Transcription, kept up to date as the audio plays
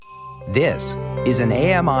This is an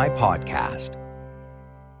AMI podcast.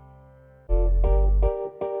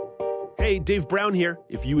 Hey, Dave Brown here.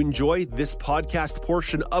 If you enjoy this podcast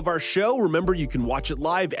portion of our show, remember you can watch it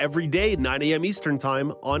live every day at 9 a.m. Eastern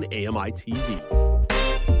Time on AMI TV.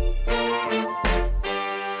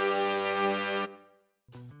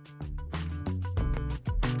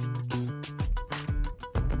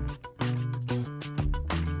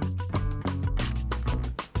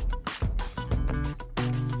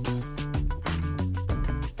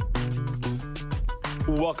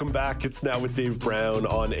 Welcome back. It's Now with Dave Brown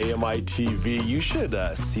on AMI TV. You should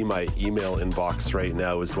see my email inbox right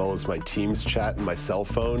now, as well as my Teams chat and my cell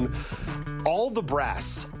phone. All the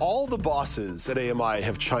brass, all the bosses at AMI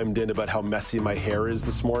have chimed in about how messy my hair is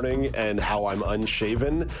this morning and how I'm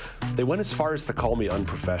unshaven. They went as far as to call me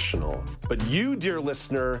unprofessional. But you, dear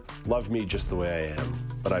listener, love me just the way I am.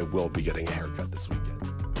 But I will be getting a haircut this weekend.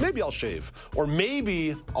 Maybe I'll shave, or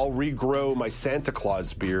maybe I'll regrow my Santa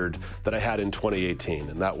Claus beard that I had in 2018,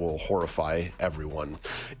 and that will horrify everyone.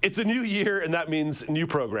 It's a new year, and that means new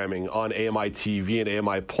programming on AMI TV and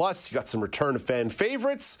AMI Plus. You got some return of fan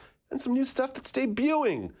favorites and some new stuff that's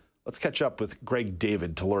debuting. Let's catch up with Greg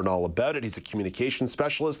David to learn all about it. He's a communications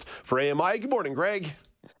specialist for AMI. Good morning, Greg.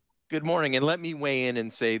 Good morning, and let me weigh in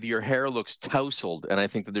and say that your hair looks tousled, and I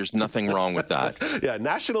think that there's nothing wrong with that. Yeah,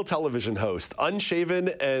 national television host, unshaven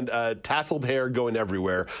and tasseled hair going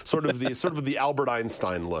everywhere. Sort of the Albert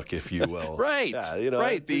Einstein look, if you will. Right. Yeah,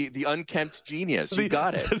 right. The unkempt genius. You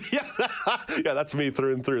got it. Yeah, that's me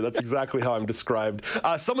through and through. That's exactly how I'm described.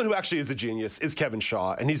 Someone who actually is a genius is Kevin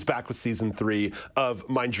Shaw, and he's back with season 3 of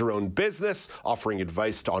Mind Your Own Business, offering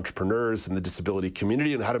advice to entrepreneurs in the disability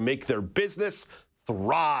community on how to make their business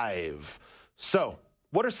thrive. So,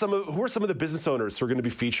 who are some of the business owners who are going to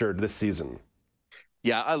be featured this season?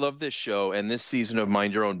 Yeah, I love this show, and this season of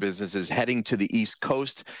Mind Your Own Business is heading to the East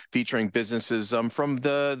Coast, featuring businesses from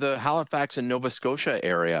the Halifax and Nova Scotia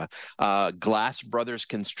area. Glass Brothers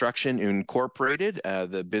Construction Incorporated,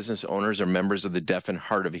 the business owners are members of the deaf and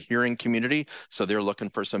hard of hearing community, so they're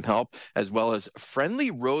looking for some help, as well as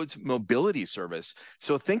Friendly Roads Mobility Service.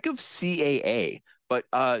 So think of CAA, but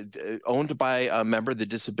owned by a member of the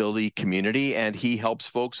disability community, and he helps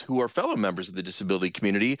folks who are fellow members of the disability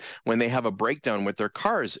community when they have a breakdown with their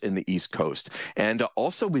cars in the East Coast. And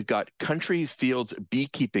also we've got Country Fields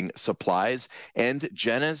Beekeeping Supplies and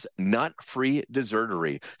Jenna's Nut-Free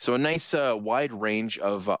Dessertery. So a nice wide range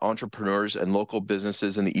of entrepreneurs and local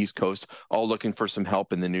businesses in the East Coast, all looking for some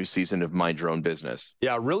help in the new season of Mind Your Own Business.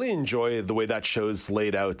 Yeah, I really enjoy the way that show's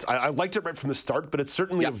laid out. I liked it right from the start, but it's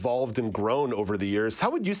certainly evolved and grown over the years.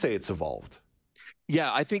 How would you say it's evolved?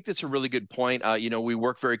 Yeah, I think that's a really good point. We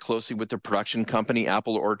work very closely with the production company,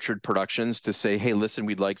 Apple Orchard Productions, to say, hey, listen,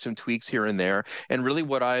 we'd like some tweaks here and there. And really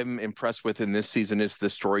what I'm impressed with in this season is the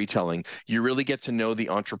storytelling. You really get to know the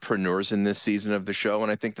entrepreneurs in this season of the show. And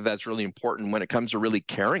I think that that's really important when it comes to really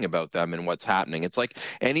caring about them and what's happening. It's like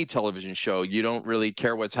any television show. You don't really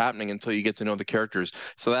care what's happening until you get to know the characters.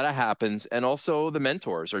 So that happens. And also the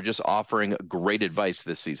mentors are just offering great advice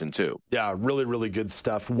this season too. Yeah, really, really good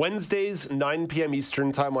stuff. Wednesdays, 9 p.m.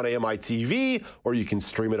 Eastern Time on AMI TV, or you can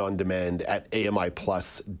stream it on demand at amiplus.ca.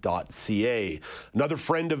 Another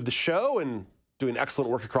friend of the show and doing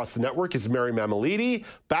excellent work across the network is Mary Mammoliti,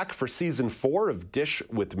 back for season 4 of Dish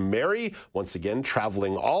with Mary, once again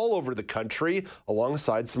traveling all over the country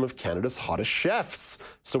alongside some of Canada's hottest chefs.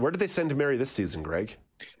 So where did they send Mary this season, Greg?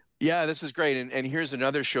 Yeah, this is great. And here's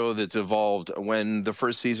another show that's evolved. When the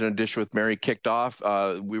first season of Dish with Mary kicked off,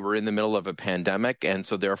 we were in the middle of a pandemic, and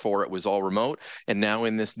so therefore it was all remote. And now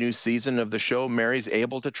in this new season of the show, Mary's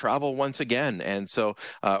able to travel once again, and so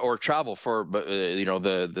or travel for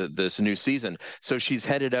this new season. So she's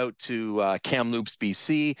headed out to Kamloops,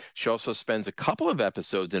 BC. She also spends a couple of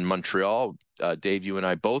episodes in Montreal. Dave, you and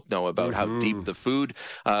I both know about how deep the food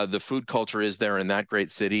culture is there in that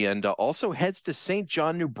great city, and also heads to St.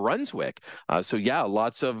 John, New Brunswick. So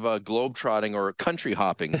lots of globetrotting or country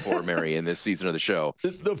hopping for Mary in this season of the show.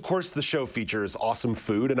 Of course, the show features awesome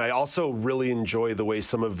food, and I also really enjoy the way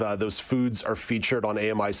some of those foods are featured on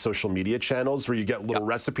AMI's social media channels, where you get little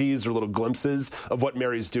recipes or little glimpses of what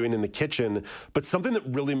Mary's doing in the kitchen. But something that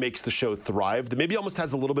really makes the show thrive, that maybe almost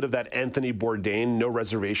has a little bit of that Anthony Bourdain, No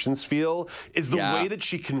Reservations feel, is the way that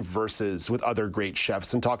she converses with other great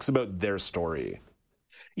chefs and talks about their story.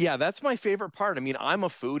 Yeah, that's my favorite part. I mean, I'm a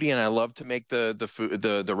foodie and I love to make the food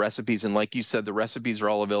the recipes. And like you said, the recipes are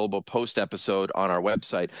all available post episode on our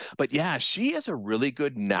website. But yeah, she is a really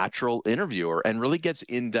good natural interviewer and really gets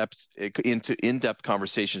into in-depth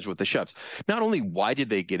conversations with the chefs. Not only why did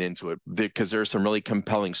they get into it, because there are some really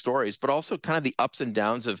compelling stories, but also kind of the ups and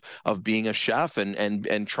downs of being a chef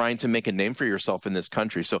and trying to make a name for yourself in this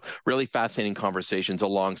country. So really fascinating conversations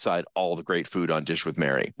alongside all the great food on Dish with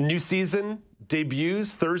Mary. New season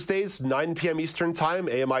debuts Thursdays, 9 p.m. Eastern Time,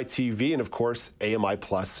 AMI TV, and of course,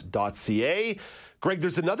 AMIplus.ca. Greg,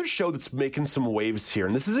 there's another show that's making some waves here,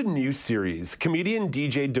 and this is a new series. Comedian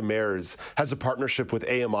DJ Demers has a partnership with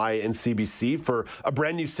AMI and CBC for a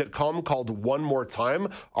brand new sitcom called One More Time.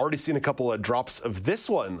 Already seen a couple of drops of this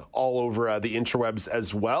one all over the interwebs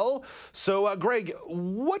as well. So, Greg,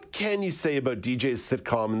 what can you say about DJ's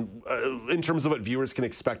sitcom in terms of what viewers can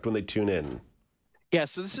expect when they tune in? Yeah,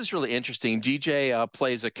 so this is really interesting. DJ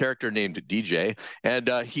plays a character named DJ, and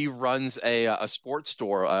he runs a sports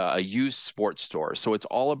store, a used sports store. So it's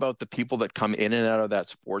all about the people that come in and out of that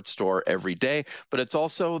sports store every day, but it's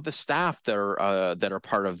also the staff that are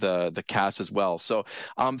part of the cast as well. So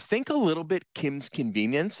think a little bit Kim's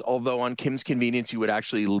Convenience, although on Kim's Convenience you would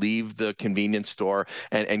actually leave the convenience store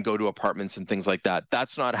and go to apartments and things like that.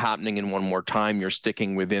 That's not happening in One More Time. You're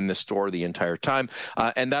sticking within the store the entire time,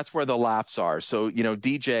 and that's where the laughs are. So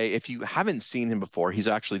DJ, if you haven't seen him before, he's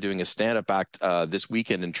actually doing a stand-up act this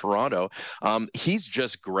weekend in Toronto. He's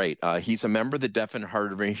just great. He's a member of the deaf and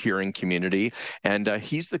hard of hearing community, and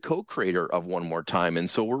he's the co-creator of One More Time. And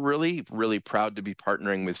so we're really, really proud to be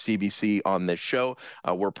partnering with CBC on this show.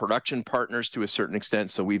 We're production partners to a certain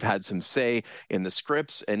extent, so we've had some say in the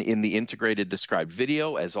scripts and in the integrated described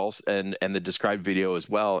video and the described video as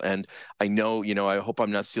well. And I know, I hope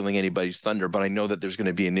I'm not stealing anybody's thunder, but I know that there's going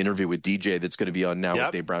to be an interview with DJ that's going to be on Now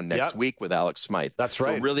with Dave Brown next week with Alex Smythe. That's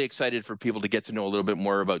right. So really excited for people to get to know a little bit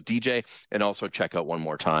more about DJ and also check out One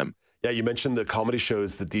More Time. Yeah, you mentioned the comedy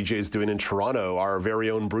shows that DJ is doing in Toronto. Our very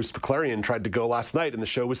own Bruce McLarian tried to go last night, and the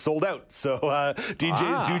show was sold out. So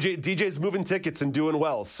DJ's moving tickets and doing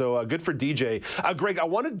well. So good for DJ. Greg, I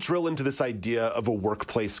want to drill into this idea of a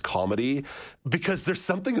workplace comedy because there's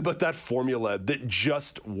something about that formula that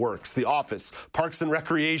just works. The Office, Parks and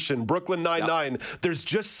Recreation, Brooklyn Nine-Nine. Yep. There's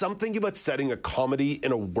just something about setting a comedy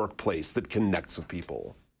in a workplace that connects with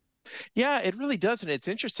people. Yeah, it really does. And it's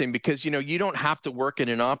interesting because, you don't have to work in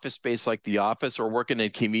an office space like The Office or work in a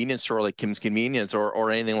convenience store like Kim's Convenience or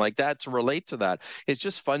anything like that to relate to that. It's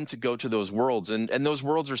just fun to go to those worlds. And those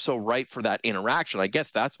worlds are so ripe for that interaction. I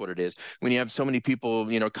guess that's what it is. When you have so many people,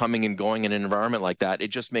 coming and going in an environment like that, it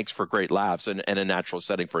just makes for great laughs and a natural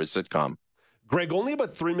setting for a sitcom. Greg, only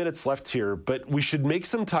about 3 minutes left here, but we should make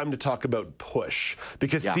some time to talk about Push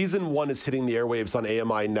because season 1 is hitting the airwaves on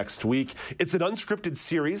AMI next week. It's an unscripted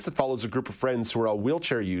series that follows a group of friends who are all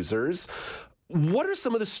wheelchair users. What are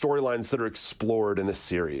some of the storylines that are explored in this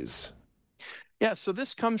series? Yeah, so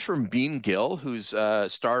this comes from Bean Gill, who's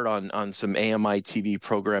starred on some AMI TV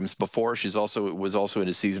programs before. She was also in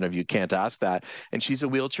a season of You Can't Ask That, and she's a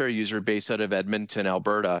wheelchair user based out of Edmonton,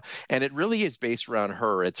 Alberta. And it really is based around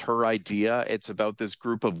her. It's her idea. It's about this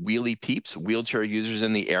group of wheelie peeps, wheelchair users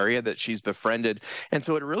in the area that she's befriended. And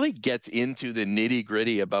so it really gets into the nitty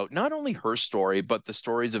gritty about not only her story, but the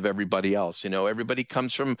stories of everybody else. Everybody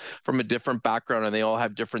comes from a different background, and they all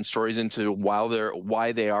have different stories into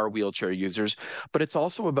why they are wheelchair users. But it's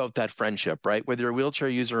also about that friendship, right? Whether you're a wheelchair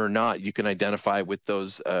user or not, you can identify with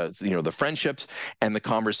those, the friendships and the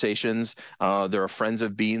conversations. There are friends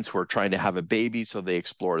of Beans who are trying to have a baby, so they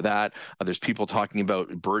explore that. There's people talking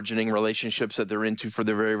about burgeoning relationships that they're into for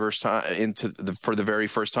the very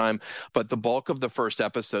first time. But the bulk of the first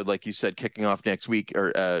episode, like you said, kicking off next week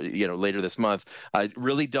or later this month,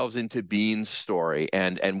 really delves into Beans' story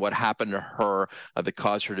and what happened to her that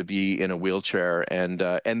caused her to be in a wheelchair and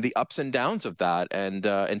the ups and downs of that. And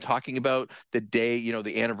talking about the day,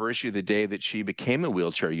 the anniversary of the day that she became a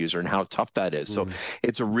wheelchair user and how tough that is. So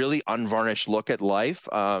it's a really unvarnished look at life.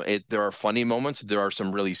 There are funny moments. There are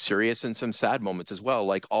some really serious and some sad moments as well,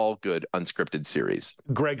 like all good unscripted series.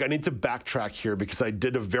 Greg, I need to backtrack here because I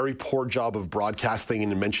did a very poor job of broadcasting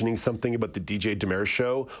and mentioning something about the DJ Demers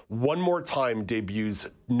show. One More Time debuts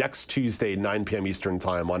next Tuesday, 9 p.m. Eastern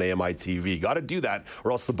Time on AMI TV. Got to do that,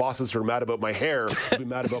 or else the bosses who are mad about my hair will be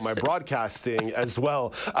mad about my broadcasting as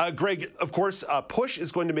well. Greg, of course, Push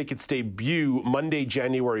is going to make its debut Monday,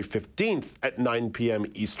 January 15th at 9 p.m.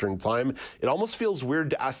 Eastern Time. It almost feels weird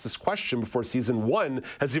to ask this question before season 1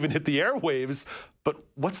 has even hit the airwaves, but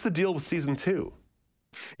what's the deal with season 2?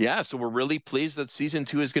 Yeah, so we're really pleased that season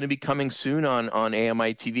 2 is going to be coming soon on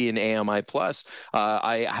AMI TV and AMI Plus.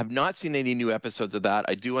 I have not seen any new episodes of that.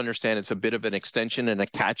 I do understand it's a bit of an extension and a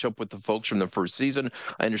catch up with the folks from the first season.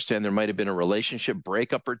 I understand there might have been a relationship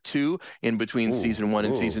breakup or two in between season 1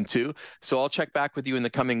 and season 2. So I'll check back with you in the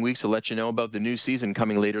coming weeks to let you know about the new season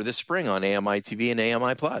coming later this spring on AMI TV and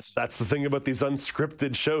AMI Plus. That's the thing about these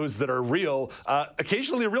unscripted shows that are real.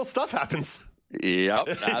 Occasionally real stuff happens. Yep,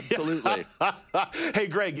 absolutely. Hey,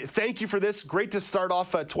 Greg, thank you for this. Great to start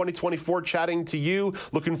off 2024 chatting to you.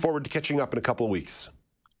 Looking forward to catching up in a couple of weeks.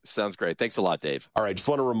 Sounds great. Thanks a lot, Dave. All right, just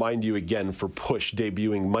want to remind you again for Push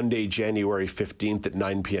debuting Monday, January 15th at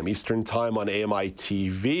 9 p.m. Eastern Time on AMI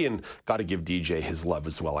TV, and got to give DJ his love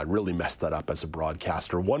as well. I really messed that up as a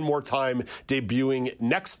broadcaster. One more time, debuting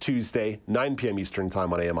next Tuesday, 9 p.m. Eastern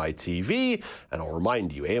Time on AMI TV, and I'll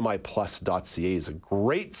remind you, AMIplus.ca is a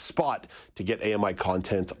great spot to get AMI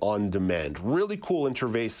content on demand. Really cool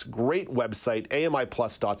interface, great website,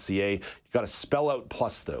 AMIplus.ca. You got to spell out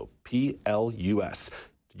plus though, P-L-U-S.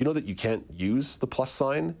 You know that you can't use the plus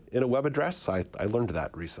sign in a web address? I learned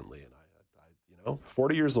that recently, and I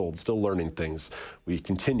 40 years old, still learning things. We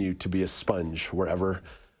continue to be a sponge wherever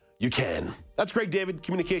you can. That's Greg David,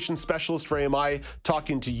 communications specialist for AMI,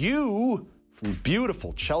 talking to you from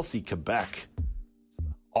beautiful Chelsea, Quebec.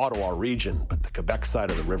 Ottawa region, but the Quebec side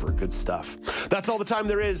of the river. Good stuff. That's all the time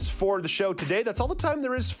there is for the show today. That's all the time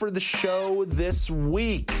there is for the show this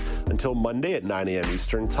week. Until Monday at 9 a.m.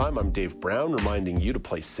 Eastern Time, I'm Dave Brown, reminding you to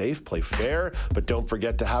play safe, play fair, but don't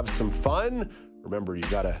forget to have some fun. Remember, you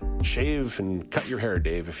gotta shave and cut your hair,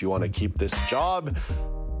 Dave, if you want to keep this job.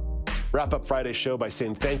 Wrap up Friday's show by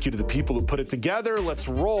saying thank you to the people who put it together. Let's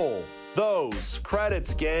roll those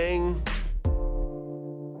credits, gang.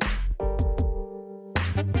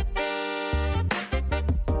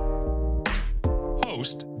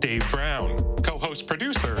 Host Dave Brown, co-host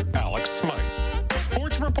producer Alex Smythe,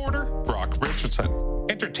 sports reporter Brock Richardson,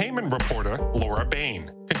 entertainment reporter Laura Bain,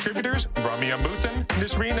 contributors Ramia Muthan and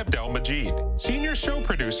Nisreen Abdel-Majid, senior show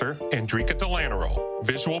producer Andrika Delanero,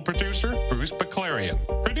 visual producer Bruce Baclarian,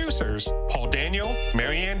 producers Paul Daniel,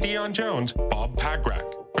 Marianne Dion-Jones, Bob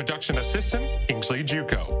Pagrak, production assistant Kingsley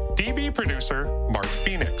Juco, DV producer Mark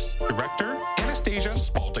Phoenix, director Anastasia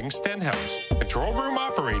Spalding Stenhouse, control room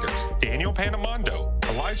operators Daniel Panamondo,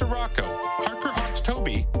 Eliza Rocco, Parker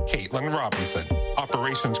Ox-Toby, Caitlin Robinson,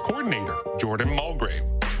 operations coordinator Jordan Mulgrave,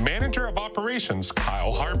 manager of operations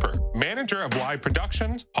Kyle Harper, manager of live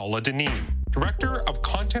productions Paula Deneen, director of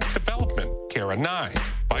content development Kara Nye,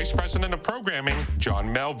 vice president of programming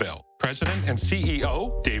John Melville, president and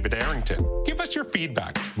CEO David Arrington. Give us your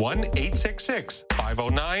feedback.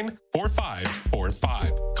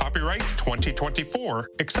 1-866-509-4545. Copyright 2024.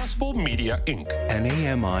 Accessible Media Inc. An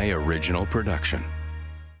AMI original production.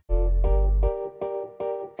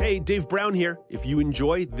 Hey, Dave Brown here. If you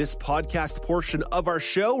enjoy this podcast portion of our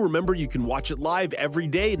show, remember you can watch it live every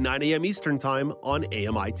day at 9 a.m. Eastern Time on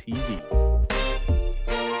AMI TV.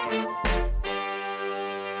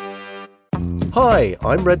 Hi,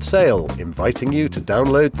 I'm Red Sail, inviting you to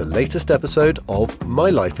download the latest episode of My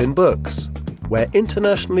Life in Books, where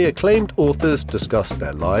internationally acclaimed authors discuss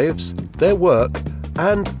their lives, their work,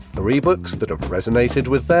 and 3 books that have resonated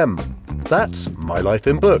with them. That's My Life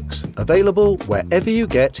in Books, available wherever you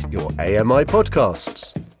get your AMI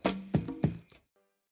podcasts.